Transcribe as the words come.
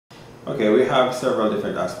Okay, we have several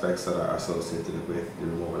different aspects that are associated with the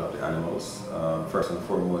removal of the animals. First and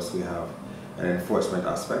foremost, we have an enforcement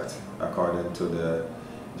aspect according to the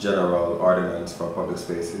General Ordinance for Public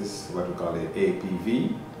Spaces, what we call the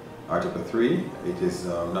APV, Article 3. It is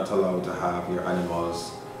not allowed to have your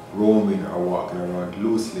animals roaming or walking around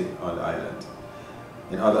loosely on the island.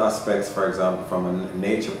 In other aspects, for example, from a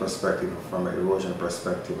nature perspective, from an erosion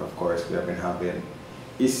perspective, of course, we have been having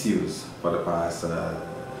issues for the past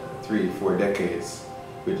 3-4 decades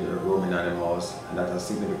with the roaming animals, and that has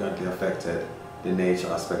significantly affected the nature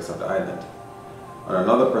aspects of the island. On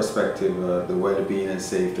another perspective, the well-being and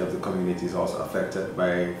safety of the community is also affected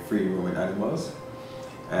by free roaming animals.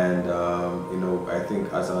 And I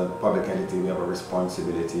think as a public entity, we have a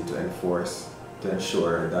responsibility to enforce, to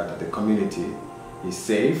ensure that the community is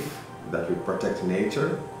safe, that we protect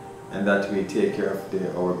nature, and that we take care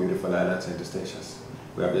of our beautiful islands and stations.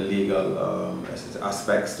 We have the legal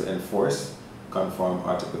aspects to enforce, conform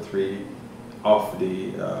Article 3 of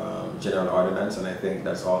the General Ordinance, and I think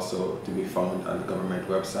that's also to be found on the government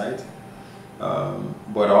website.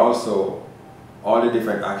 But also, all the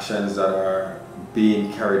different actions that are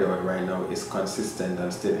being carried out right now is consistent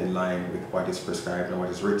and still in line with what is prescribed and what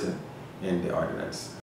is written in the ordinance.